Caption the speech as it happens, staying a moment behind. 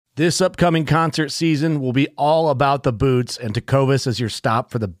This upcoming concert season will be all about the boots, and Tecovas is your stop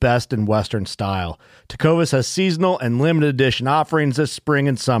for the best in Western style. Tecovas has seasonal and limited edition offerings this spring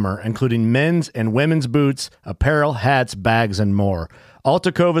and summer, including men's and women's boots, apparel, hats, bags, and more. All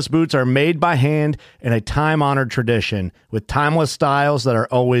Tecovas boots are made by hand in a time-honored tradition with timeless styles that are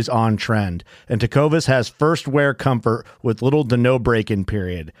always on trend. And Tecovas has first wear comfort with little to no break-in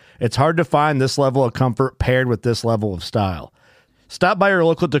period. It's hard to find this level of comfort paired with this level of style. Stop by your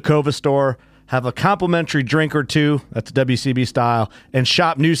local Tecovas store, have a complimentary drink or two, that's WCB style, and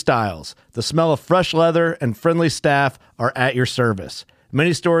shop new styles. The smell of fresh leather and friendly staff are at your service.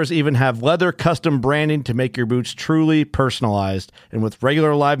 Many stores even have leather custom branding to make your boots truly personalized. And with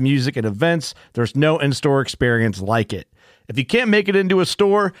regular live music and events, there's no in-store experience like it. If you can't make it into a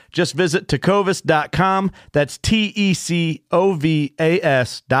store, just visit tecovas.com. That's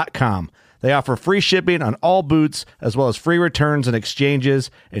TECOVAS.com. They offer free shipping on all boots, as well as free returns and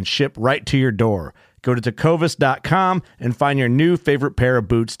exchanges, and ship right to your door. Go to tecovas.com and find your new favorite pair of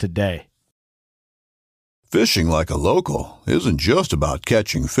boots today. Fishing like a local isn't just about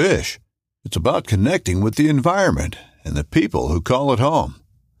catching fish. It's about connecting with the environment and the people who call it home.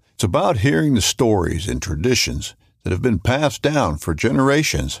 It's about hearing the stories and traditions that have been passed down for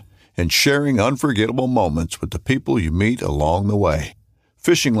generations and sharing unforgettable moments with the people you meet along the way.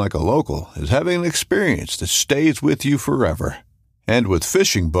 Fishing like a local is having an experience that stays with you forever. And with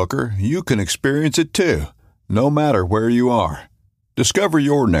Fishing Booker, you can experience it too, no matter where you are. Discover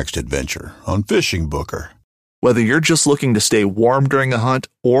your next adventure on Fishing Booker. Whether you're just looking to stay warm during a hunt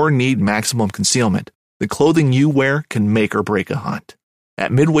or need maximum concealment, the clothing you wear can make or break a hunt. At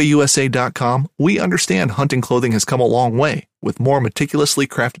MidwayUSA.com, we understand hunting clothing has come a long way with more meticulously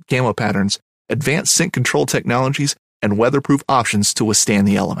crafted camo patterns, advanced scent control technologies, and weatherproof options to withstand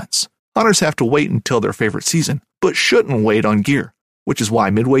the elements. Hunters have to wait until their favorite season, but shouldn't wait on gear, which is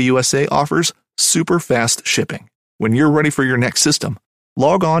why Midway USA offers super fast shipping. When you're ready for your next system,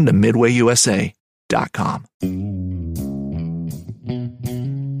 log on to MidwayUSA.com.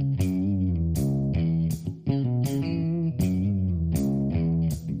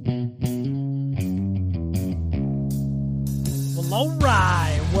 Well, all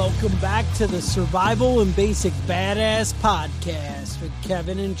right. Welcome back to the Survival and Basic Badass Podcast with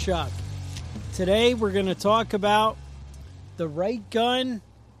Kevin and Chuck. Today we're going to talk about the right gun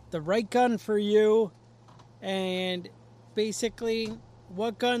for you, and basically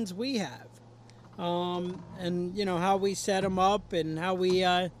what guns we have. And, you know, how we set them up and how we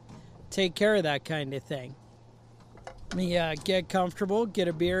take care of that kind of thing. Let me get comfortable, get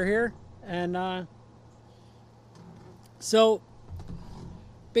a beer here. And so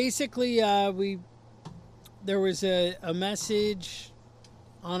basically there was a message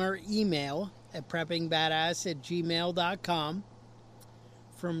on our email at preppingbadass@gmail.com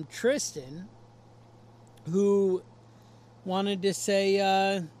from Tristan, who wanted to say,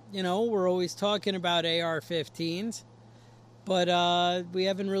 you know, we're always talking about AR-15s, but we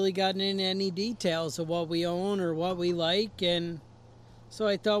haven't really gotten into any details of what we own or what we like, and so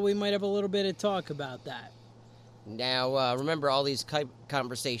I thought we might have a little bit of talk about that. Now, remember, all these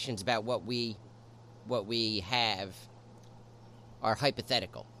conversations about what we have are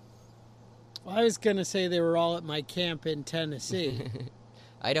hypothetical. Well, I was going to say they were all at my camp in Tennessee.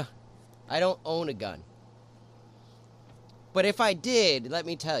 I don't own a gun. But if I did, let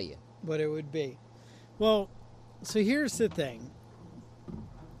me tell you. What it would be. Well, so here's the thing.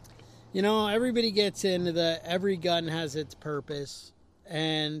 You know, everybody gets into every gun has its purpose.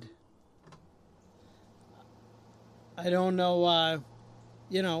 And I don't know,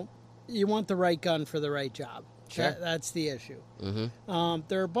 you know, you want the right gun for the right job. Sure. That's the issue. Mm-hmm.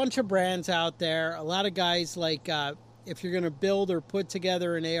 There are a bunch of brands out there. A lot of guys like, if you're going to build or put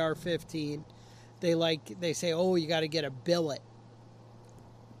together an AR-15, they say, oh, you got to get a billet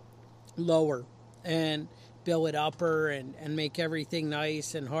lower and billet upper and make everything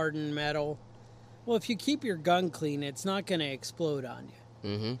nice and hardened metal. Well, if you keep your gun clean, it's not going to explode on you.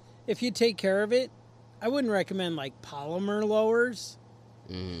 Mm-hmm. If you take care of it, I wouldn't recommend like polymer lowers.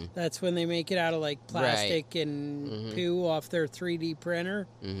 Mm-hmm. That's when they make it out of like plastic and poo off their 3D printer.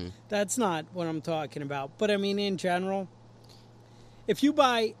 Mm-hmm. That's not what I'm talking about. But I mean, in general, if you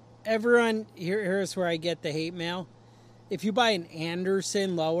buy here's where I get the hate mail. If you buy an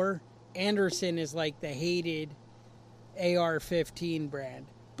Anderson lower, Anderson is like the hated AR-15 brand.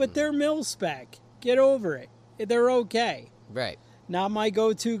 But they're mil spec. Get over it. They're okay. Right. Not my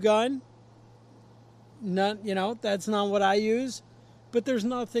go-to gun. That's not what I use. But there's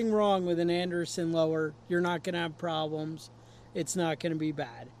nothing wrong with an Anderson lower. You're not going to have problems. It's not going to be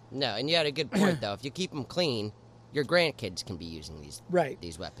bad. No, and you had a good point, though. If you keep them clean, your grandkids can be using these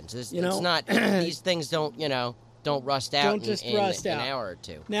weapons. It's not these things don't rust out in an hour or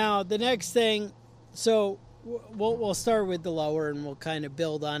two. Now the next thing, so we'll start with the lower and we'll kind of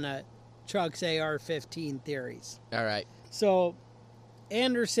build on Chuck's AR-15 theories. All right. So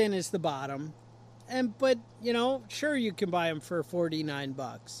Anderson is the bottom, but sure, you can buy them for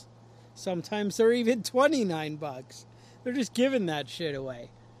 $49. Sometimes they're even $29. They're just giving that shit away.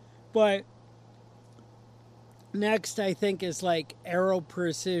 But next, I think, is like Arrow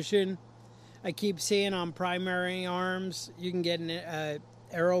Precision. I keep seeing on primary arms, you can get an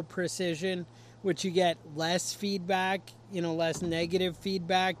Arrow Precision, which you get less feedback, less negative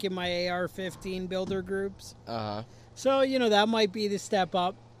feedback in my AR-15 builder groups. Uh-huh. So, that might be the step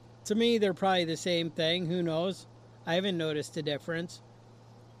up. To me, they're probably the same thing. Who knows? I haven't noticed a difference.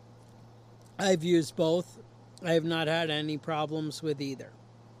 I've used both. I have not had any problems with either.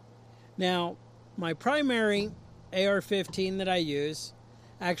 Now, my primary AR-15 that I use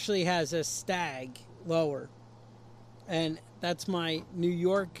actually has a Stag lower. And that's my New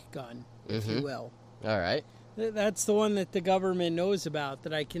York gun, if you will. All right. That's the one that the government knows about,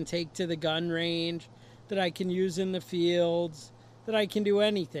 that I can take to the gun range, that I can use in the fields, that I can do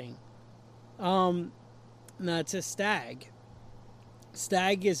anything. And that's a Stag.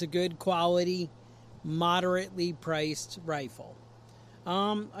 Stag is a good quality, moderately priced rifle.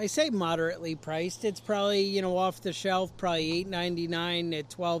 I say moderately priced. It's probably, off the shelf, probably $8.99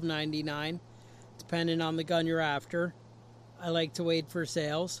 to $12.99, depending on the gun you're after. I like to wait for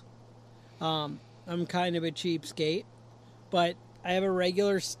sales. I'm kind of a cheapskate, but I have a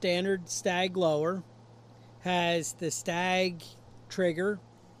regular standard Stag lower. Has the Stag trigger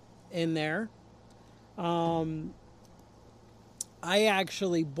in there. I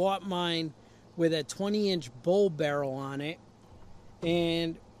actually bought mine with a 20-inch bull barrel on it,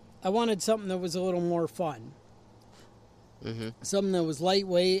 and I wanted something that was a little more fun. Something that was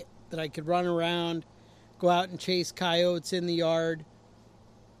lightweight, that I could run around, go out and chase coyotes in the yard,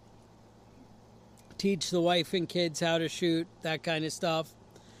 teach the wife and kids how to shoot, that kind of stuff.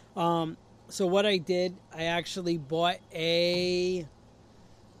 So what I did, I actually bought who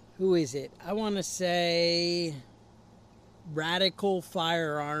is it? I want to say Radical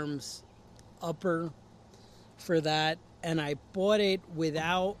Firearms upper for that, and I bought it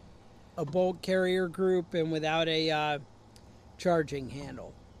without a bolt carrier group and without a charging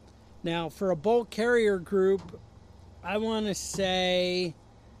handle. Now, for a bolt carrier group, I want to say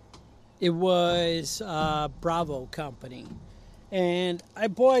it was Bravo Company. And I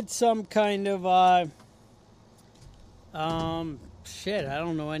bought some kind of, I don't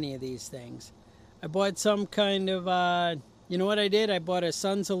know any of these things. I bought some kind of, you know what I did? I bought a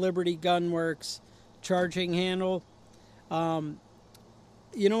Sons of Liberty Gunworks charging handle. You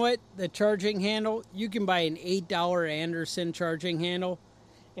know what? The charging handle, you can buy an $8 Anderson charging handle.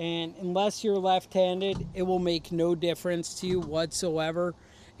 And unless you're left-handed, it will make no difference to you whatsoever.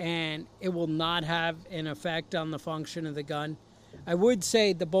 And it will not have an effect on the function of the gun. I would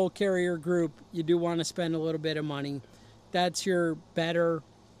say the bolt carrier group, you do want to spend a little bit of money. That's your better,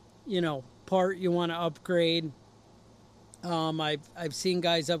 part you want to upgrade. I've seen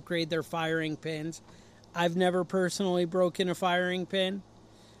guys upgrade their firing pins. I've never personally broken a firing pin,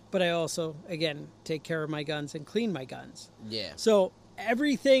 but I also, again, take care of my guns and clean my guns. Yeah. So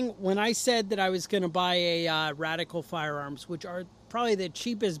everything, when I said that I was going to buy a Radical Firearms, which are probably the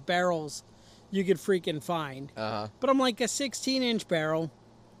cheapest barrels you could freaking find. But I'm like a 16-inch barrel.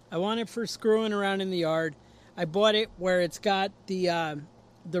 I want it for screwing around in the yard. I bought it where it's got the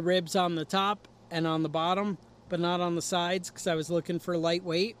ribs on the top and on the bottom, but not on the sides, because I was looking for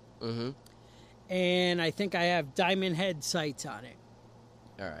lightweight. And I think I have diamond head sights on it.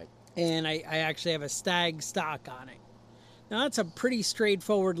 All right. And I actually have a Stag stock on it. Now, that's a pretty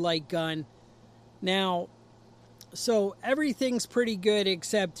straightforward light gun. Now, so everything's pretty good,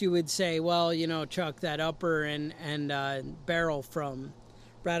 except you would say, well, Chuck, that upper and barrel from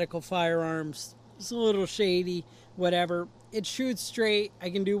Radical Firearms is a little shady, whatever. It shoots straight. I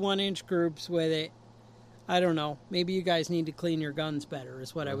can do 1-inch groups with it. I don't know. Maybe you guys need to clean your guns better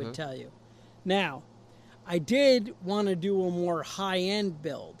is what I would tell you. Now, I did want to do a more high-end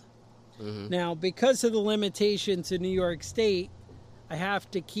build. Now, because of the limitations in New York State, I have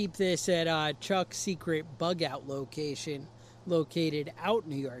to keep this at Chuck's secret bug-out location located out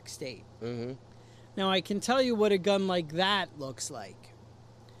New York State. Now, I can tell you what a gun like that looks like.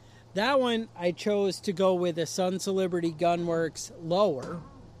 That one, I chose to go with a Sons of Liberty Gunworks lower.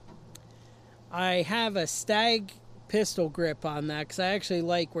 I have a Stag pistol grip on that because I actually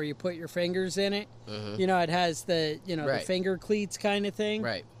like where you put your fingers in it. It has the, the finger cleats kind of thing.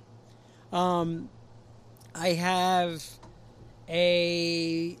 Right. I have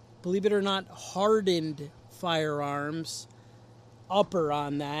a, believe it or not, hardened firearms upper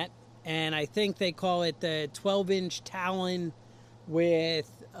on that. And I think they call it the 12-inch Talon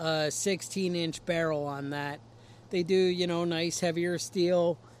with a 16-inch barrel on that. They do, nice heavier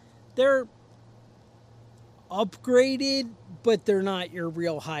steel. They're upgraded, but they're not your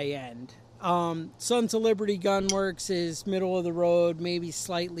real high end. Sons of Liberty Gunworks is middle of the road, maybe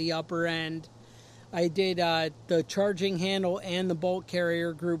slightly upper end. I did the charging handle and the bolt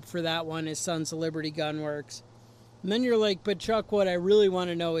carrier group for that one is Sons of Liberty Gunworks. And then you're like, but Chuck, what I really want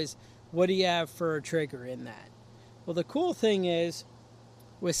to know is, what do you have for a trigger in that? Well, the cool thing is,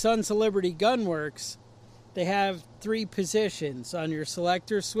 with Sons of Liberty Gunworks, they have 3 positions on your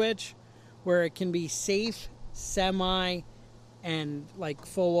selector switch where it can be safe, semi, and like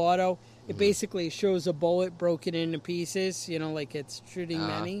full auto. It basically shows a bullet broken into pieces, like it's shooting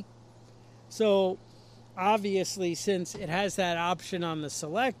many. So, obviously, since it has that option on the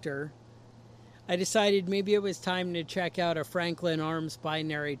selector, I decided maybe it was time to check out a Franklin Arms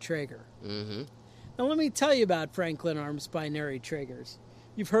binary trigger. Mm-hmm. Now, let me tell you about Franklin Arms binary triggers.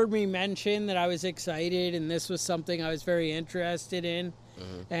 You've heard me mention that I was excited, and this was something I was very interested in,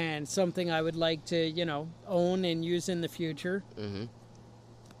 and something I would like to, own and use in the future. Mm-hmm.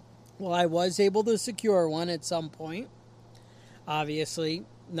 Well, I was able to secure one at some point. Obviously,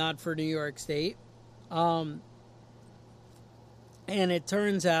 not for New York State. And it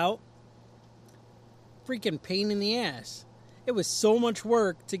turns out, freaking pain in the ass. It was so much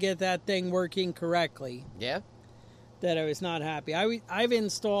work to get that thing working correctly. Yeah. That I was not happy. I've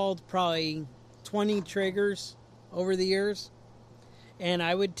installed probably 20 triggers over the years. And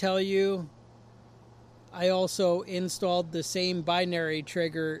I would tell you, I also installed the same binary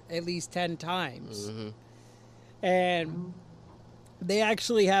trigger at least 10 times. Mm-hmm. And they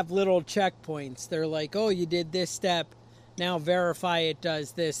actually have little checkpoints. They're like, oh, you did this step. Now verify it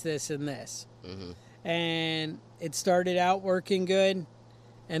does this, this, and this. Mm-hmm. And it started out working good.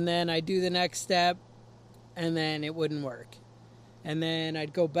 And then I do the next step. And then it wouldn't work. And then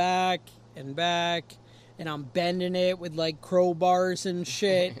I'd go back. And I'm bending it with like crowbars and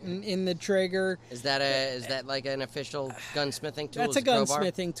shit in the trigger. Is that like an official gunsmithing tool? That's a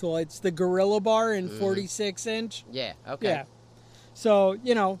gunsmithing tool. It's the Gorilla Bar in 46 inch. Yeah, okay. Yeah. So,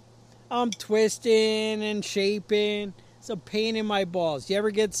 I'm twisting and shaping. It's a pain in my balls. You ever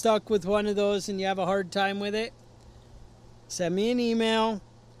get stuck with one of those and you have a hard time with it? Send me an email.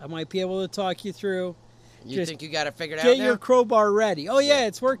 I might be able to talk you through. You think you got it figured out now? Get your crowbar ready. Oh, yeah,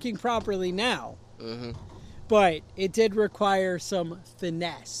 it's working properly now. Mm-hmm. But it did require some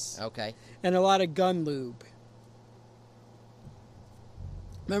finesse. Okay. And a lot of gun lube.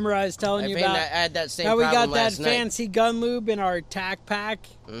 Remember I was telling you about I had that same how we problem got that last night. fancy gun lube in our tack pack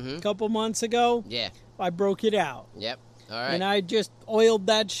a couple months ago? Yeah. I broke it out. Yep. All right. And I just oiled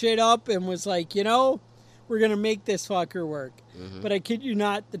that shit up and was like, we're going to make this fucker work. Mm-hmm. But I kid you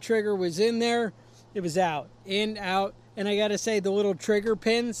not, the trigger was in there. It was out. In, out. And I got to say, the little trigger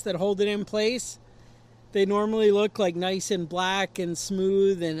pins that hold it in place, they normally look like nice and black and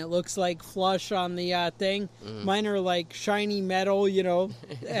smooth, and it looks like flush on the thing. Mm. Mine are like shiny metal,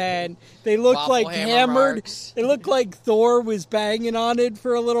 and they look like hammered. Marks. They look like Thor was banging on it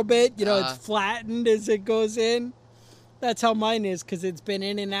for a little bit. It's flattened as it goes in. That's how mine is, because it's been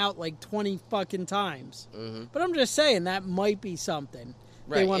in and out like 20 fucking times. Mm-hmm. But I'm just saying, that might be something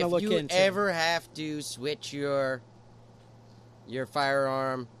they want to look into. If you ever have to switch your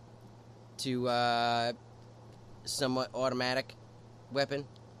firearm to somewhat automatic weapon,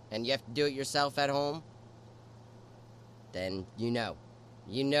 and you have to do it yourself at home, then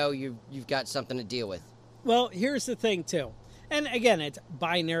you've got something to deal with. Well, here's the thing too, and again, it's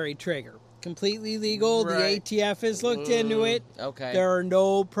binary trigger, completely legal. Right. The ATF has looked into it. Okay, there are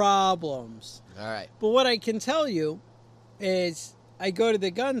no problems. All right, but what I can tell you is, I go to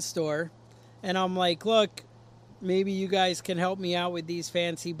the gun store, and I'm like, look, maybe you guys can help me out with these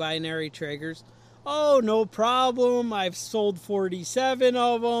fancy binary triggers. Oh, no problem. I've sold 47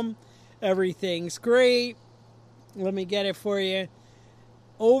 of them. Everything's great. Let me get it for you.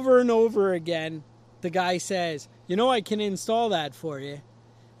 Over and over again, the guy says, I can install that for you.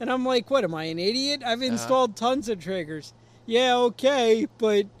 And I'm like, what, am I an idiot? I've installed tons of triggers. Yeah, okay,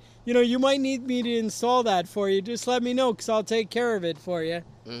 but, you might need me to install that for you. Just let me know, because I'll take care of it for you.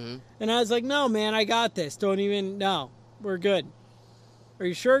 Mm-hmm. And I was like, no, man, I got this. No, we're good. Are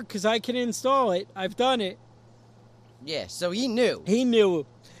you sure? Because I can install it. I've done it. Yeah, so he knew. He knew.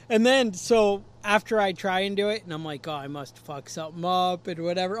 And then, so after I try and do it, and I'm like, oh, I must fuck something up and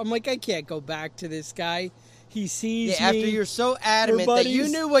whatever. I'm like, I can't go back to this guy. He sees me. After you're so adamant that you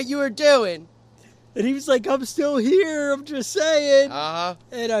knew what you were doing. And he was like, I'm still here. I'm just saying. Uh-huh.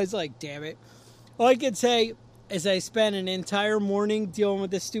 And I was like, damn it. All I can say is I spent an entire morning dealing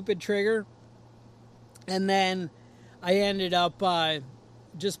with this stupid trigger. And then I ended up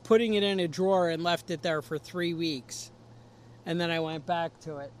just putting it in a drawer and left it there for 3 weeks. And then I went back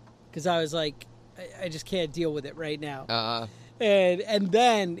to it because I was like, I just can't deal with it right now. Uh-huh. And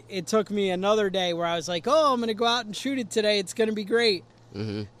then it took me another day where I was like, oh, I'm going to go out and shoot it today. It's going to be great.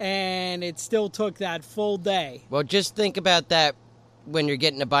 Mm-hmm. And it still took that full day. Well, just think about that when you're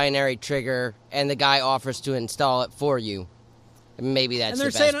getting a binary trigger and the guy offers to install it for you. Maybe that's the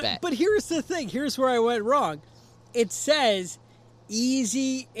best bet. But here's the thing. Here's where I went wrong. It says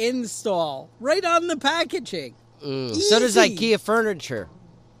easy install right on the packaging. So does IKEA furniture.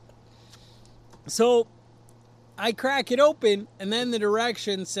 So I crack it open, and then the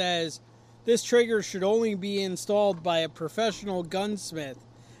direction says, this trigger should only be installed by a professional gunsmith.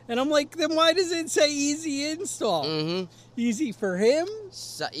 And I'm like, then why does it say easy install? Mm-hmm. Easy for him?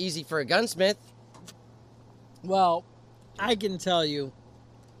 So easy for a gunsmith. Well, I can tell you,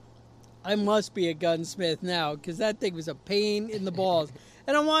 I must be a gunsmith now, because that thing was a pain in the balls.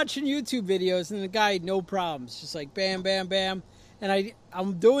 And I'm watching YouTube videos, and the guy had no problems. Just like bam, bam, bam. And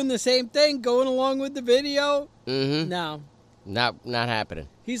I'm doing the same thing, going along with the video. Mm-hmm. No. Not happening.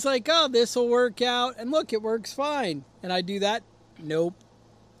 He's like, oh, this will work out. And look, it works fine. And I do that. Nope.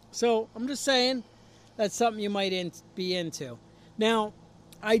 So I'm just saying that's something you might be into. Now,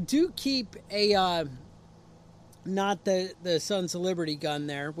 I do keep a, not the Sons of Liberty gun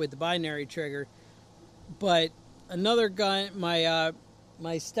there with the binary trigger, but another gun,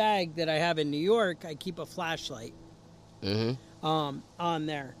 my Stag that I have in New York, I keep a flashlight on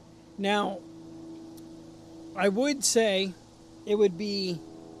there. Now, I would say it would be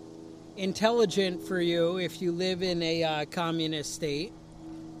intelligent for you if you live in a communist state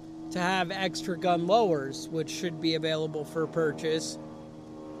to have extra gun lowers, which should be available for purchase.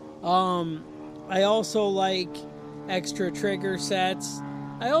 I also like extra trigger sets.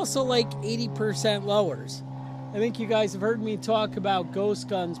 I also like 80% lowers. I think you guys have heard me talk about ghost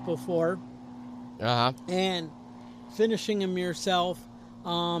guns before. Uh-huh. And finishing them yourself.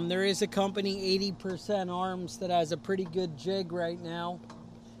 There is a company, 80% Arms, that has a pretty good jig right now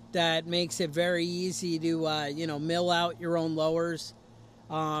that makes it very easy to, mill out your own lowers.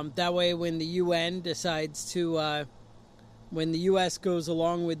 That way when the UN decides to, when the U.S. goes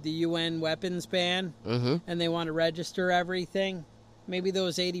along with the UN weapons ban and they want to register everything, maybe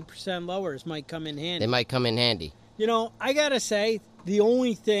those 80% lowers might come in handy. They might come in handy. I got to say, the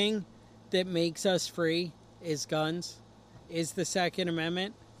only thing that makes us free is guns, is the Second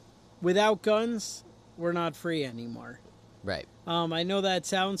Amendment. Without guns, we're not free anymore. Right. I know that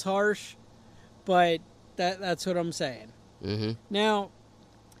sounds harsh, but that's what I'm saying. Mm-hmm. Now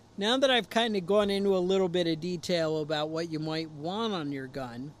that I've kind of gone into a little bit of detail about what you might want on your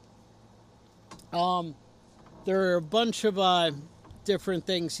gun, there are a bunch of different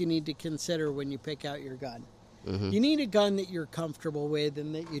things you need to consider when you pick out your gun. You need a gun that you're comfortable with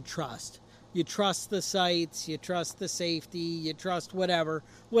and that you trust. You trust the sights, you trust the safety, you trust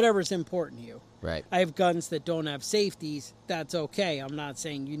whatever's important to you. Right. I have guns that don't have safeties. That's okay. I'm not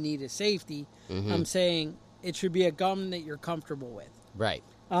saying you need a safety. I'm saying it should be a gun that you're comfortable with. Right.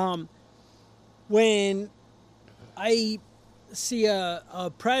 When I see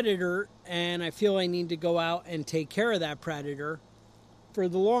a predator and I feel I need to go out and take care of that predator, for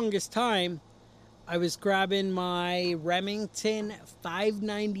the longest time, I was grabbing my Remington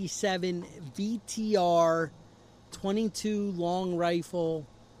 597 VTR 22 long rifle.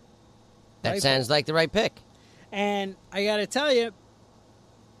 That sounds like the right pick. And I got to tell you,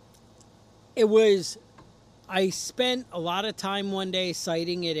 I spent a lot of time one day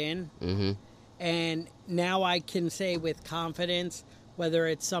sighting it in. And now I can say with confidence, whether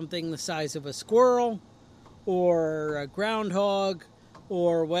it's something the size of a squirrel or a groundhog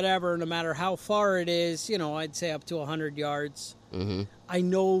or whatever, no matter how far it is, I'd say up to 100 yards, I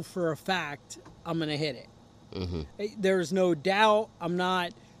know for a fact I'm going to hit it. There's no doubt. I'm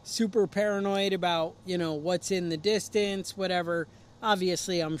not super paranoid about, what's in the distance, whatever.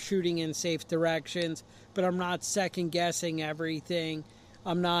 Obviously, I'm shooting in safe directions, but I'm not second-guessing everything.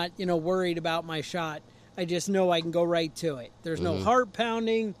 I'm not, worried about my shot. I just know I can go right to it. There's no heart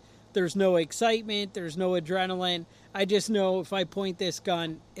pounding. There's no excitement. There's no adrenaline. I just know if I point this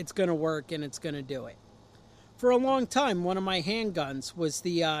gun, it's going to work and it's going to do it. For a long time, one of my handguns was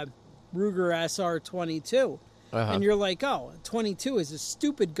the Ruger SR-22. And you're like, oh, 22 is a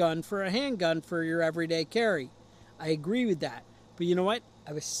stupid gun for a handgun for your everyday carry. I agree with that. But you know what?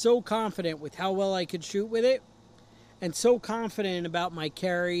 I was so confident with how well I could shoot with it and so confident about my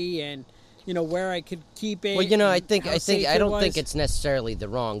carry and where I could keep it. Well, I don't think it's necessarily the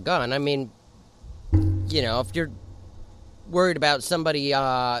wrong gun. I mean, if you're worried about somebody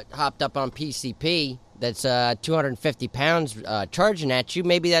hopped up on PCP that's 250 pounds charging at you,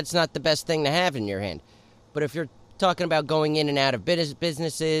 maybe that's not the best thing to have in your hand. But if you're talking about going in and out of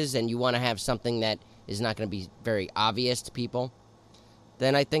businesses and you want to have something that is not going to be very obvious to people,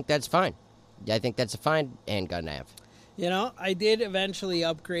 then I think that's fine. I think that's a fine handgun to have. I did eventually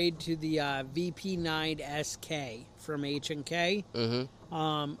upgrade to the VP9 SK from H&K.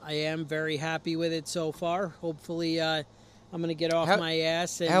 Mm-hmm. I am very happy with it so far. Hopefully, I'm going to get off my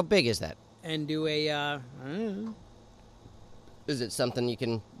ass. How big is that? And do a, I don't know. Is it something you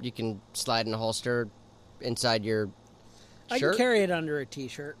can slide in a holster inside your shirt? I can carry it under a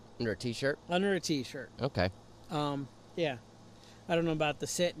T-shirt. Under a T-shirt? Under a T-shirt. Okay. Yeah. I don't know about the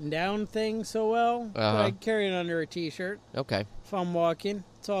sitting down thing so well, but I carry it under a T-shirt. Okay. If I'm walking,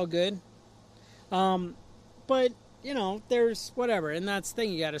 it's all good. But, there's whatever. And that's the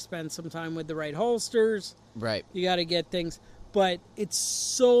thing. You got to spend some time with the right holsters. Right. You got to get things. But it's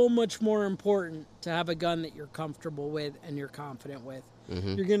so much more important to have a gun that you're comfortable with and you're confident with.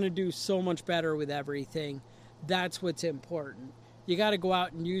 Mm-hmm. You're going to do so much better with everything. That's what's important. You got to go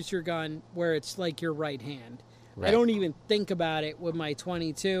out and use your gun where it's like your right hand. Right. I don't even think about it with my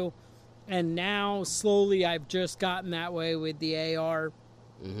 22. And now, slowly, I've just gotten that way with the AR.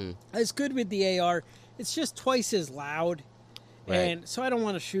 Mm-hmm. It's good with the AR. It's just twice as loud. Right. And so I don't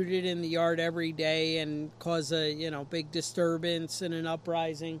want to shoot it in the yard every day and cause a, big disturbance and an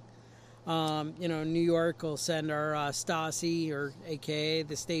uprising. New York will send our Stasi, or AKA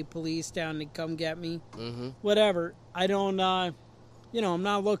the state police, down to come get me. Mm-hmm. Whatever. I don't, I'm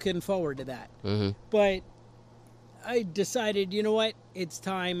not looking forward to that. Mm-hmm. But I decided, you know what? It's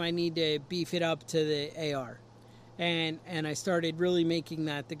time. I need to beef it up to the AR. And I started really making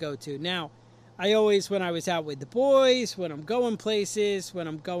that the go-to. Now, I always, when I was out with the boys, when I'm going places, when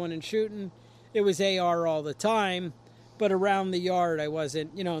I'm going and shooting, it was AR all the time. But around the yard, I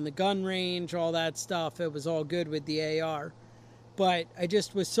wasn't, in the gun range, all that stuff. It was all good with the AR. But I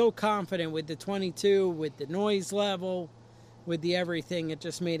just was so confident with the 22, with the noise level, with the everything. It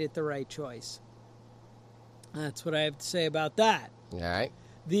just made it the right choice. That's what I have to say about that. All right.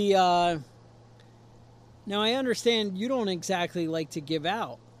 Now, I understand you don't exactly like to give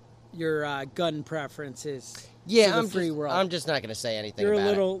out your gun preferences to the free world. I'm just not going to say anything You're about it.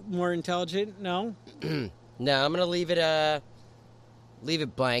 You're a little more intelligent? No? No, I'm going to leave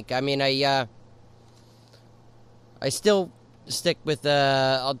it blank. I mean, I still stick with,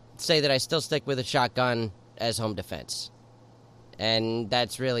 I'll say that I still stick with a shotgun as home defense. And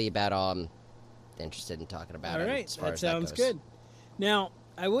that's really about all I'm interested in talking about. All right, as far that as sounds that goes. good. Now,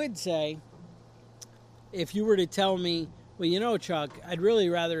 I would say, if you were to tell me, well, Chuck, I'd really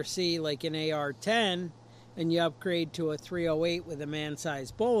rather see like an AR-10 and you upgrade to a 308 with a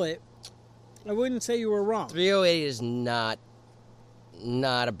man-sized bullet, I wouldn't say you were wrong. 308 is not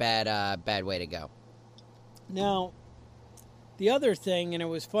a bad way to go. Now, the other thing, and it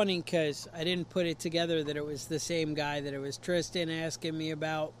was funny because I didn't put it together that it was the same guy, that it was Tristan asking me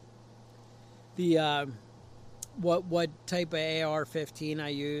about the what type of AR-15 I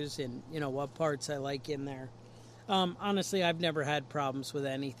use and what parts I like in there. Honestly, I've never had problems with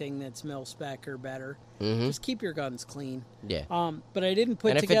anything that's mil-spec or better. Mm-hmm. Just keep your guns clean. Yeah. But I didn't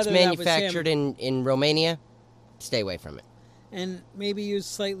put together and if it's manufactured in Romania, stay away from it. And maybe use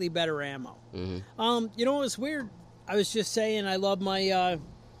slightly better ammo. Mm-hmm. It was weird. I was just saying I love my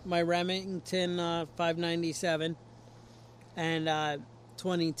my Remington 597 and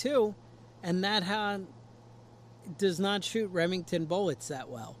 22, and that does not shoot Remington bullets that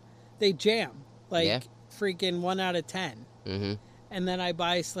well. They jam freaking 1 out of 10. Mm-hmm. And then I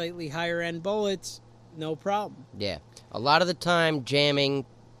buy slightly higher end bullets, no problem. Yeah, a lot of the time jamming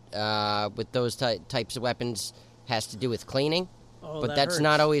with those types of weapons has to do with cleaning. Oh, but that's hurts.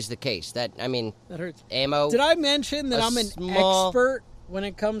 Not always the case. That hurts. Ammo. Did I mention that I'm an expert when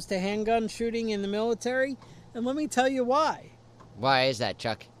it comes to handgun shooting in the military? And let me tell you why. Why is that,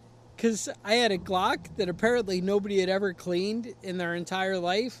 Chuck? Because I had a Glock that apparently nobody had ever cleaned in their entire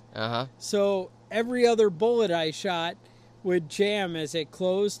life. Uh-huh. So every other bullet I shot would jam as it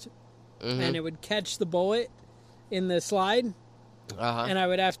closed, and it would catch the bullet in the slide, and I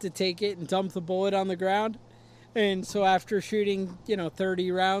would have to take it and dump the bullet on the ground. And so after shooting,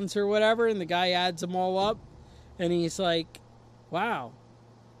 30 rounds or whatever, and the guy adds them all up, and he's like, wow,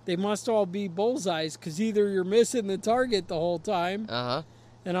 they must all be bullseyes because either you're missing the target the whole time,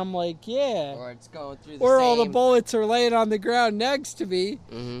 and I'm like, yeah, or it's going through the or same. all the bullets are laying on the ground next to me,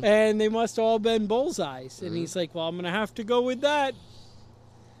 and they must all been bullseyes. And he's like, well, I'm going to have to go with that.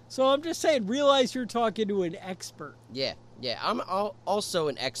 So I'm just saying, realize you're talking to an expert. Yeah. I'm also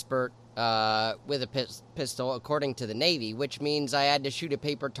an expert with a pistol, according to the Navy, which means I had to shoot a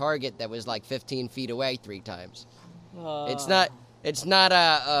paper target that was like 15 feet away 3 times. It's not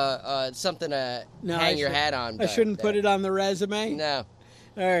something to hang your hat on. I shouldn't put it on the resume. No.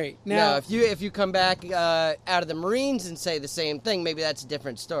 All right. Now, if you come back out of the Marines and say the same thing, maybe that's a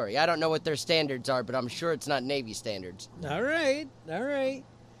different story. I don't know what their standards are, but I'm sure it's not Navy standards. All right.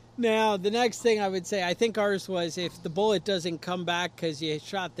 Now, the next thing I would say, I think ours was if the bullet doesn't come back because you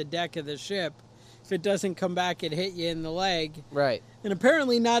shot the deck of the ship, if it doesn't come back, it hit you in the leg. Right. And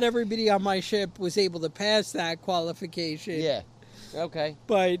apparently not everybody on my ship was able to pass that qualification. Yeah. Okay.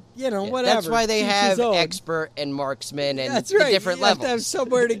 But, whatever. That's why they have expert and marksman and That's right. the different you have levels. to have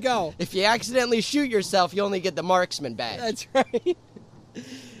somewhere to go. If you accidentally shoot yourself, you only get the marksman badge. That's right.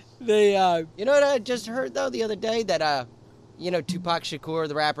 They, You know what I just heard, though, the other day? That, Tupac Shakur,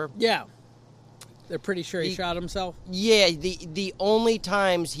 the rapper? Yeah. They're pretty sure he shot himself? Yeah, the only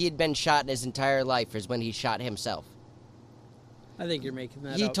times he had been shot in his entire life is when he shot himself. I think you're making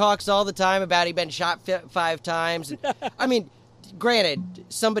that up. He talks all the time about he'd been shot 5 times. I mean, granted,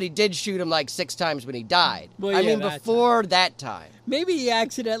 somebody did shoot him like 6 times when he died. Well, I mean, before that time. Maybe he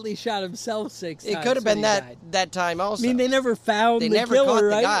accidentally shot himself 6 times. It could have been that time also. I mean, they never found the killer, never caught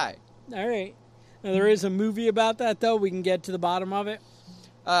right? the guy. All right. Now, there is a movie about that, though. We can get to the bottom of it.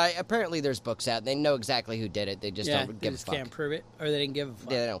 Apparently, there's books out. They know exactly who did it. They just don't give a fuck. They can't prove it, or they didn't give a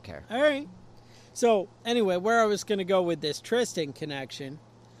fuck. Yeah, they don't care. All right. So, anyway, where I was going to go with this Tristan connection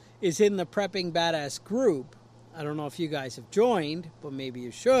is in the Prepping Badass group. I don't know if you guys have joined, but maybe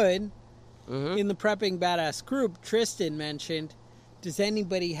you should. Mm-hmm. In the Prepping Badass group, Tristan mentioned, does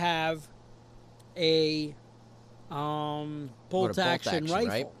anybody have a bolt-action rifle,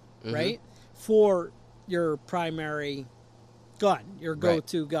 right? Mm-hmm. right? For your primary gun, your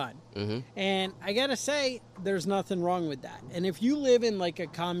go-to gun. Mm-hmm. And I gotta say, there's nothing wrong with that. And if you live in like a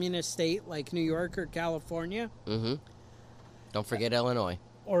communist state like New York or California, don't forget Illinois.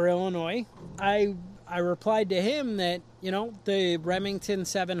 Or Illinois, I replied to him that, the Remington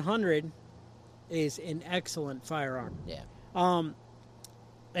 700 is an excellent firearm. Yeah.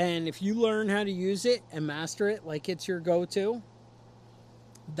 And if you learn how to use it and master it like it's your go-to,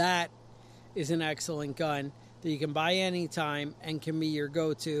 that is an excellent gun that you can buy anytime and can be your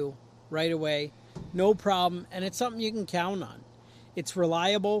go-to right away. No problem. And it's something you can count on. It's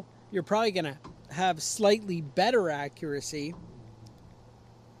reliable. You're probably going to have slightly better accuracy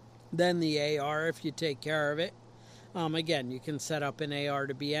than the AR if you take care of it. Again, you can set up an AR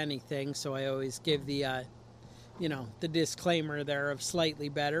to be anything, so I always give the, the disclaimer there of slightly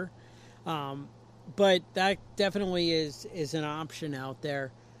better. But that definitely is an option out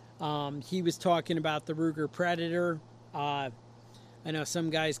there. He was talking about the Ruger Predator. I know some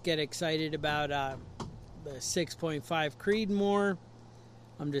guys get excited about the 6.5 Creedmoor.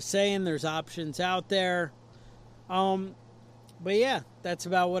 I'm just saying there's options out there. But yeah, that's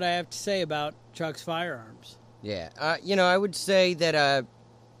about what I have to say about Chuck's firearms. Yeah. I would say that,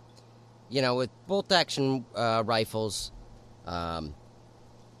 with bolt-action rifles,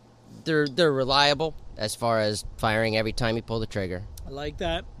 they're reliable as far as firing every time you pull the trigger. I like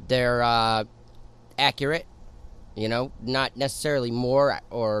that. They're accurate, not necessarily more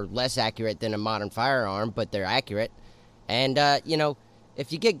or less accurate than a modern firearm, but they're accurate. And,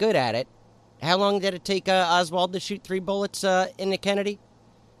 if you get good at it, how long did it take Oswald to shoot 3 bullets in the Kennedy?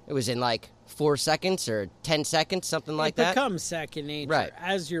 It was in like 4 seconds or 10 seconds, something like that. It becomes second nature. Right.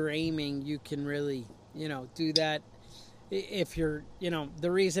 As you're aiming, you can really, do that. If you're,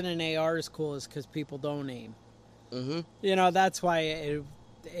 the reason an AR is cool is because people don't aim. Mm-hmm. That's why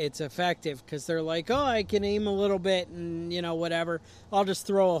it's effective, because they're like, oh, I can aim a little bit and, whatever. I'll just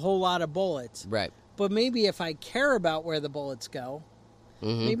throw a whole lot of bullets. Right. But maybe if I care about where the bullets go,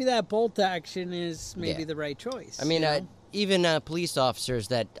 maybe that bolt action is the right choice. I mean, even police officers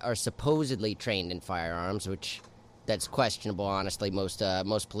that are supposedly trained in firearms, which that's questionable, honestly. Most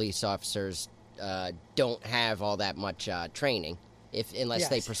police officers don't have all that much training, unless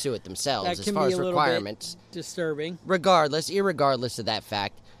they pursue it themselves. That as can far be as a requirements, little bit disturbing. Irregardless of that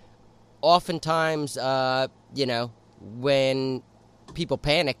fact, oftentimes, when people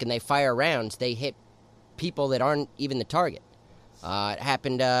panic and they fire rounds, they hit people that aren't even the target. It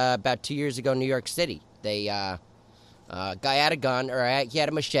happened about 2 years ago in New York City. They guy had a gun, or he had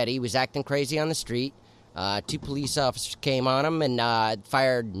a machete. He was acting crazy on the street. 2 police officers came on him and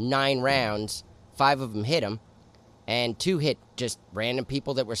fired 9 rounds. 5 of them hit him, and 2 hit just random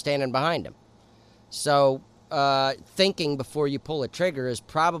people that were standing behind him. So thinking before you pull a trigger is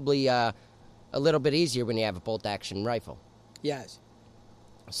probably a little bit easier when you have a bolt-action rifle. Yes.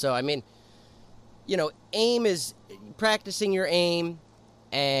 So, I mean, aim is practicing your aim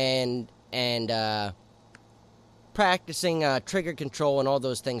and practicing trigger control and all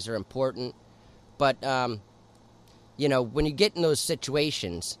those things are important. But, when you get in those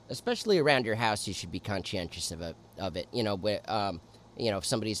situations, especially around your house, you should be conscientious of it. If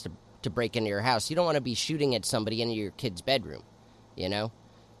somebody's to break into your house, you don't want to be shooting at somebody in your kid's bedroom,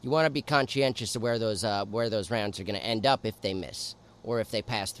 You want to be conscientious of where those rounds are going to end up if they miss or if they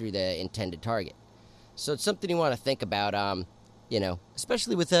pass through the intended target. So it's something you want to think about,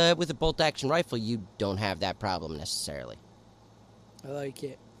 especially with a bolt-action rifle, you don't have that problem necessarily. I like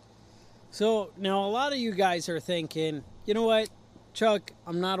it. So now a lot of you guys are thinking, you know what, Chuck,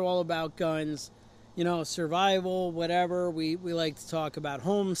 I'm not all about guns, survival, whatever. We like to talk about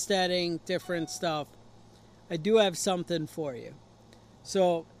homesteading, different stuff. I do have something for you.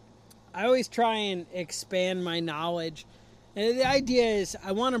 So I always try and expand my knowledge. And the idea is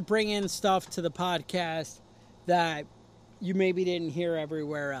I want to bring in stuff to the podcast that you maybe didn't hear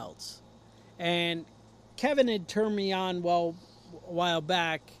everywhere else. And Kevin had turned me on, a while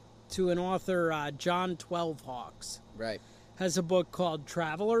back to an author, John 12 Hawks. Right. Has a book called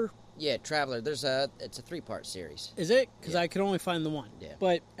Traveler. Yeah, Traveler. It's a 3-part series. Is it? Because Yeah. I can only find the one. Yeah.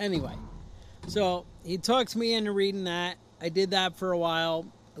 But anyway, so he talked me into reading that. I did that for a while.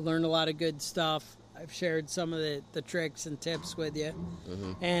 I learned a lot of good stuff. I've shared some of the tricks and tips with you.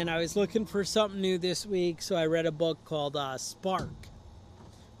 Mm-hmm. And I was looking for something new this week, so I read a book called Spark,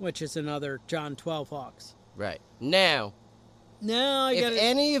 which is another John 12 Hawks. Right. Now, If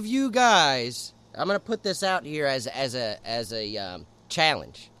any of you guys, I'm going to put this out here as a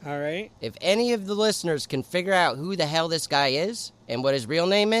challenge. All right. If any of the listeners can figure out who the hell this guy is and what his real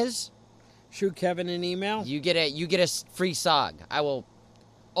name is, Shoot Kevin an email. you get a free SOG. I will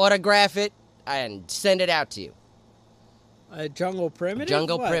autograph it and send it out to you. A Jungle Primitive?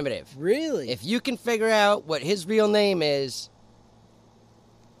 Jungle What? Primitive. Really? If you can figure out what his real name is,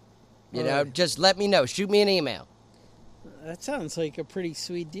 just let me know. Shoot me an email. That sounds like a pretty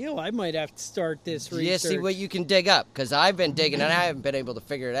sweet deal. I might have to start this research. Yeah, see what you can dig up, because I've been digging and I haven't been able to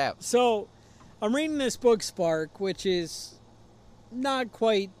figure it out. So, I'm reading this book, Spark, which is not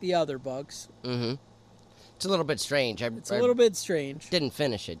quite the other books. Mm-hmm. It's a little bit strange. It's a little bit strange. Didn't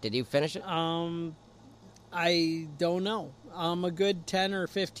finish it. Did you finish it? I don't know. I'm a good 10 or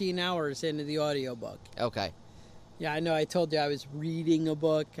 15 hours into the audiobook. Okay. Yeah, I know I told you I was reading a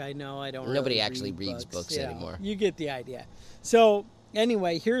book. I know I don't Nobody really actually read reads books anymore. You get the idea. So,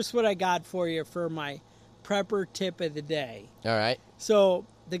 anyway, here's what I got for you for my prepper tip of the day. All right. So,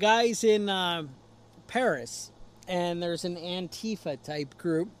 the guy's in Paris, and there's an Antifa type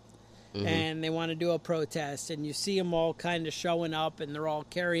group, and they want to do a protest, and you see them all kind of showing up, and they're all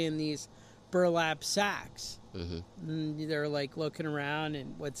carrying these burlap sacks. And they're like looking around,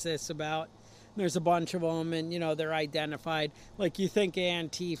 and what's this about? There's a bunch of them, and they're identified. Like you think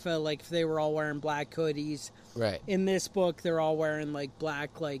Antifa, like if they were all wearing black hoodies. Right. In this book, they're all wearing like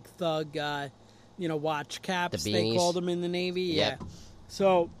black, like thug, watch caps. The They beanies. called them in the Navy. Yep. Yeah.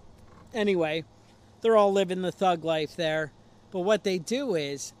 So, anyway, they're all living the thug life there. But what they do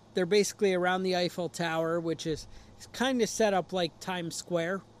is they're basically around the Eiffel Tower, which is kind of set up like Times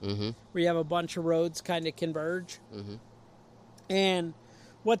Square, where you have a bunch of roads kind of converge. And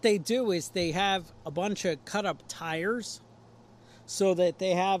what they do is they have a bunch of cut up tires so that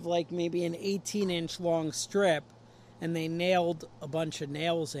they have like maybe an 18-inch long strip, and they nailed a bunch of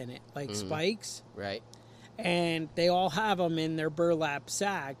nails in it, like spikes. Right. And they all have them in their burlap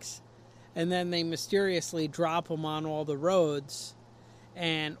sacks, and then they mysteriously drop them on all the roads,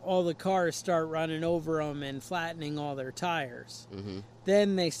 and all the cars start running over them and flattening all their tires.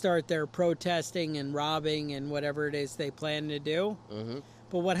 Then they start their protesting and robbing and whatever it is they plan to do.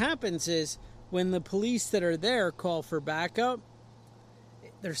 But what happens is when the police that are there call for backup,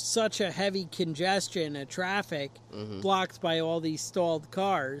 there's such a heavy congestion of traffic blocked by all these stalled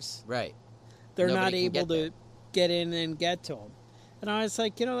cars. Right. They're Nobody not can able get there. to get in and get to them. And I was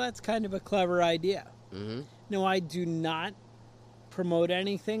like, that's kind of a clever idea. No, I do not promote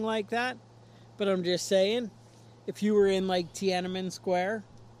anything like that, but I'm just saying, if you were in like Tiananmen Square.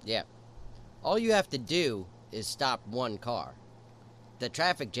 Yeah. All you have to do is stop one car. The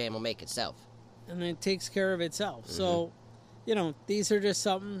traffic jam will make itself. And it takes care of itself. So, these are just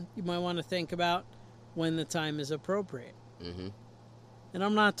something you might want to think about when the time is appropriate. And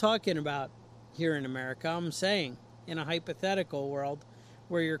I'm not talking about here in America. I'm saying in a hypothetical world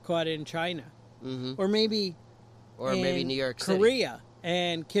where you're caught in China. Or maybe in New York City. Korea.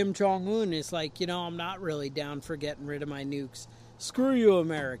 And Kim Jong-un is like, I'm not really down for getting rid of my nukes. Screw you,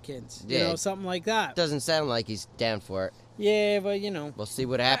 Americans. Yeah. Something like that. Doesn't sound like he's down for it. Yeah, but, you know. We'll see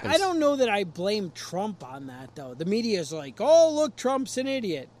what happens. I don't know that I blame Trump on that, though. The media's like, oh, look, Trump's an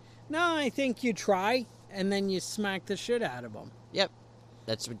idiot. No, I think you try, and then you smack the shit out of him. Yep.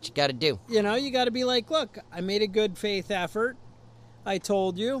 That's what you got to do. You know, you got to be like, look, I made a good faith effort. I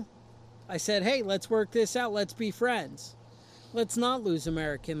told you. I said, hey, let's work this out. Let's be friends. Let's not lose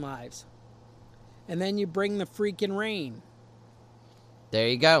American lives. And then you bring the freaking rain. There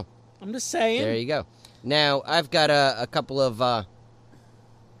you go. I'm just saying. There you go. Now, I've got a couple of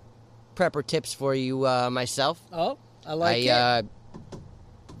prepper tips for you myself. Oh, I like it. I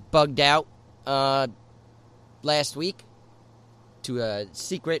bugged out last week to a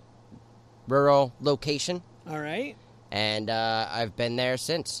secret rural location. All right. And I've been there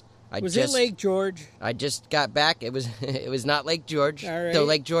since. Was it Lake George? I just got back. It was it was not Lake George, all right. Though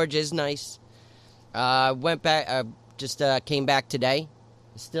Lake George is nice. Went back. Just came back today.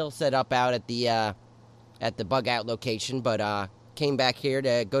 Still set up out at the bug out location, but came back here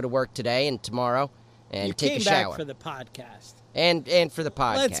to go to work today and tomorrow and take a shower. You came back for the podcast. And for the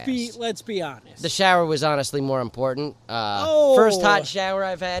podcast. Let's be honest. The shower was honestly more important. First hot shower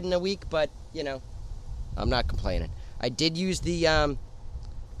I've had in a week, but you know, I'm not complaining. I did use the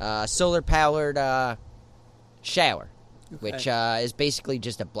solar powered shower, which is basically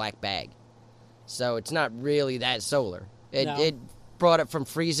just a black bag. So it's not really that solar. It brought it from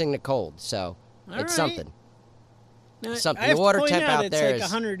freezing to cold, so it's something. Now, something. The water temp out there is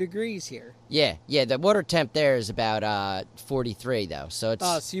like 100 degrees here. Yeah. The water temp there is about 43 though, so it's.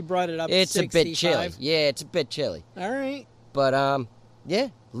 Oh, so you brought it up. It's to 65? a bit chilly. Yeah, it's a bit chilly. All right. But yeah,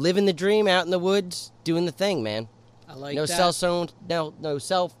 living the dream out in the woods, doing the thing, man. I like no that. cell phone, no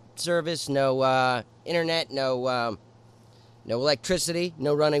cell service, no internet, no electricity,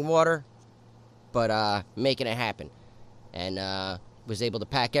 no running water, but making it happen, and was able to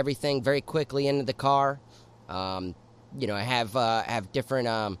pack everything very quickly into the car. You know, I have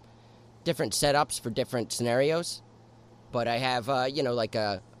different different setups for different scenarios, but I have you know, like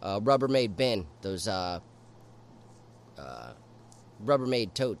a Rubbermaid bin, those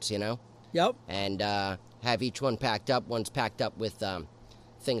Rubbermaid totes, you know. Yep. And have each one packed up. One's packed up with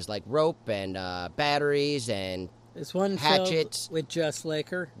things like rope and batteries and Is one hatchets filled with just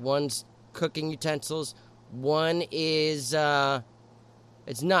liquor? One's cooking utensils. One is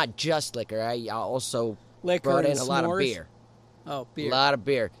it's not just liquor. I also brought in a lot of beer. Oh, beer. A lot of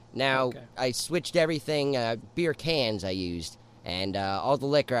beer. Now, okay. I switched everything, beer cans I used, and all the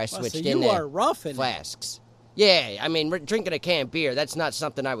liquor I switched so in you are roughing flasks. Yeah, I mean, drinking a can of beer, that's not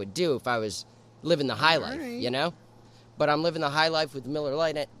something I would do if I was living the high life, right. you know? But I'm living the high life with Miller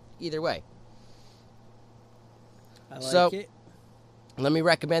Lite either way. I like it. Let me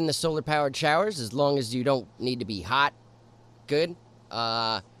recommend the solar-powered showers, as long as you don't need to be hot. Good.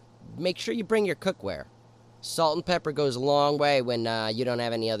 Make sure you bring your cookware. Salt and pepper goes a long way when you don't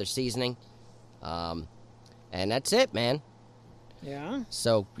have any other seasoning. And that's it, man. Yeah.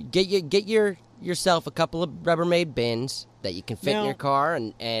 So get yourself a couple of Rubbermaid bins that you can fit in your car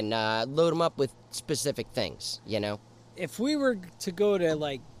and load them up with specific things, you know? If we were to go to,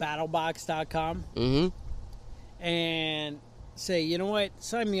 like, battlebox.com and say, you know what,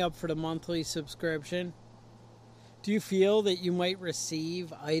 sign me up for the monthly subscription, do you feel that you might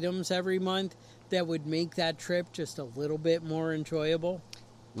receive items every month that would make that trip just a little bit more enjoyable?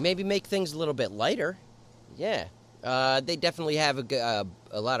 Maybe make things a little bit lighter. Yeah. They definitely have a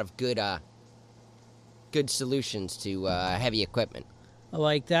lot of good solutions to heavy equipment. I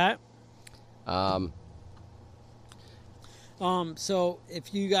like that. So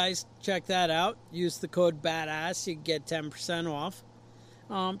if you guys check that out, use the code BADASS, you get 10% off.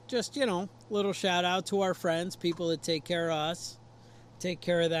 Just, you know, little shout out to our friends, people that take care of us, take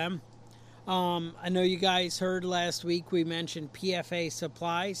care of them. I know you guys heard last week we mentioned PFA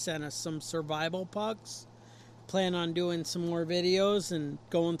Supply sent us some survival pucks. Plan on doing some more videos and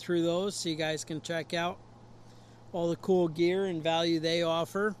going through those so you guys can check out all the cool gear and value they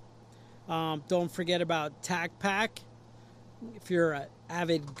offer. Don't forget about Tac Pack. If you're an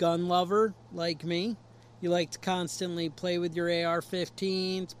avid gun lover like me, you like to constantly play with your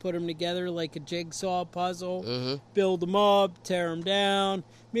AR-15s, put them together like a jigsaw puzzle, build them up, tear them down.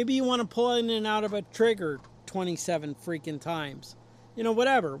 Maybe you want to pull in and out of a trigger 27 freaking times. You know,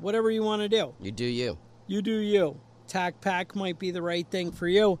 whatever you want to do. You do you. You do you. Tac Pack might be the right thing for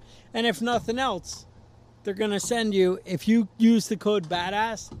you. And if nothing else, they're going to send you, if you use the code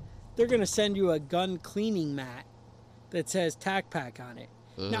BADASS, they're going to send you a gun cleaning mat that says Tac Pack on it.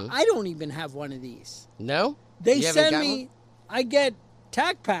 Now, I don't even have one of these. No? They send me, I get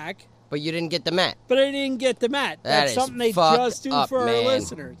Tac Pack. But you didn't get the mat. But I didn't get the mat. That's something they just do for our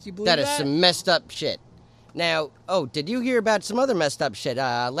listeners. You believe that? That is some messed up shit. Now, did you hear about some other messed up shit?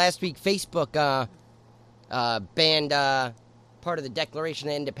 Last week, Facebook banned part of the Declaration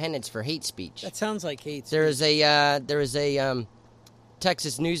of Independence for hate speech. That sounds like hate speech. There is a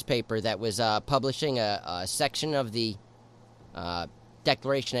Texas newspaper that was publishing a section of the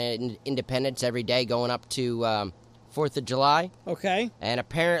Declaration of Independence every day going up to 4th of July. Okay. And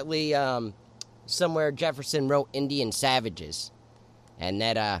apparently somewhere Jefferson wrote Indian savages. And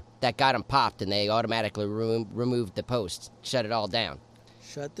that got them popped, and they automatically removed the post, shut it all down.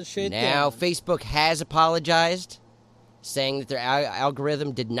 Shut the shit down. Now, Facebook has apologized, saying that their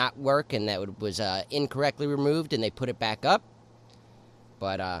algorithm did not work and that it was incorrectly removed, and they put it back up.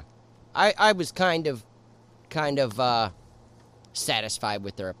 But I was kind of satisfied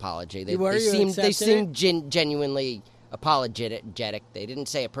with their apology. They seemed genuinely apologetic. They didn't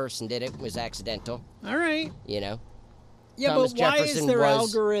say a person did it. It was accidental. All right. You know? Yeah, Thomas but why Jefferson is their was...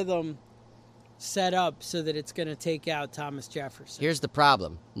 algorithm set up so that it's going to take out Thomas Jefferson? Here's the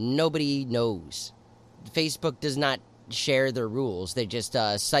problem. Nobody knows. Facebook does not share their rules. They just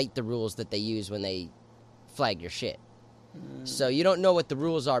cite the rules that they use when they flag your shit. So you don't know what the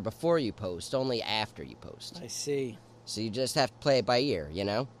rules are before you post, only after you post. I see. So you just have to play it by ear, you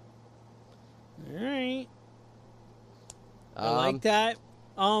know? All right. I like that.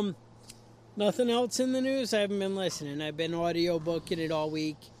 Nothing else in the news? I haven't been listening. I've been audiobooking it all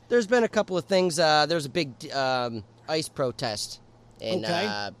week. There's been a couple of things. There's a big ICE protest in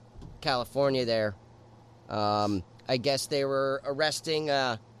California there. I guess they were arresting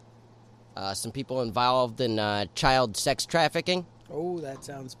some people involved in child sex trafficking. Oh, that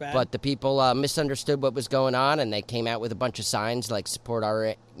sounds bad. But the people misunderstood what was going on, and they came out with a bunch of signs like support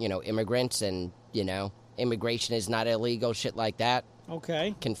our, immigrants, and, immigration is not illegal, shit like that.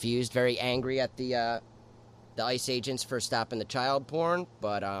 Okay. Confused, very angry at the ICE agents for stopping the child porn,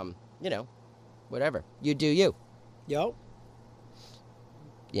 but, whatever. You do you. Yep.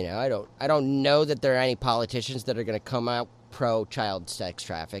 I don't know that there are any politicians that are going to come out pro-child sex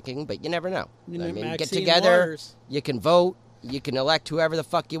trafficking, but you never know. Get together, Waters. You can vote, you can elect whoever the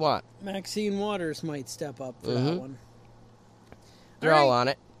fuck you want. Maxine Waters might step up for that one. They're all on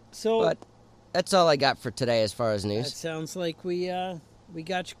it. So, but that's all I got for today as far as news. That sounds like we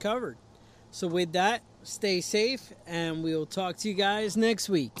got you covered. So with that, stay safe, and we'll talk to you guys next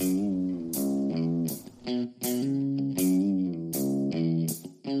week.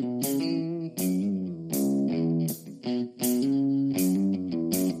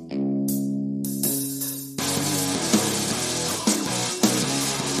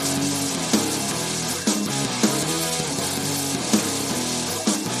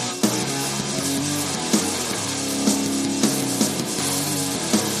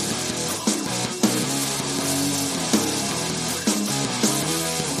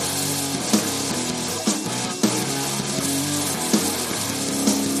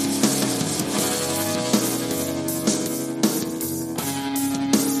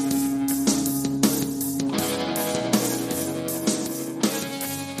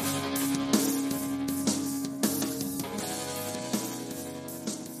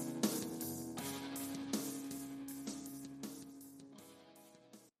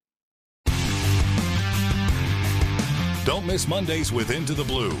 Don't miss Mondays with Into the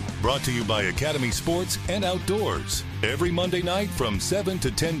Blue, brought to you by Academy Sports and Outdoors. Every Monday night from 7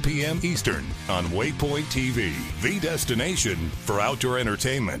 to 10 p.m. Eastern on Waypoint TV, the destination for outdoor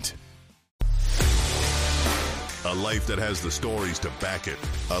entertainment. A life that has the stories to back it.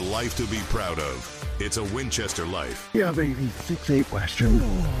 A life to be proud of. It's a Winchester life. Yeah, baby. 6'8" Western.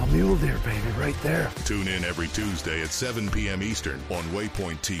 Oh, mule deer, baby, right there. Tune in every Tuesday at 7 p.m. Eastern on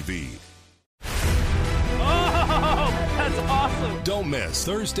Waypoint TV. That's awesome. Don't miss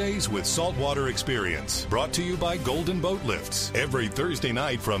Thursdays with Saltwater Experience, brought to you by Golden Boat Lifts. Every Thursday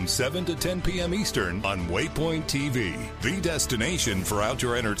night from 7 to 10 p.m. Eastern on Waypoint TV, the destination for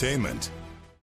outdoor entertainment.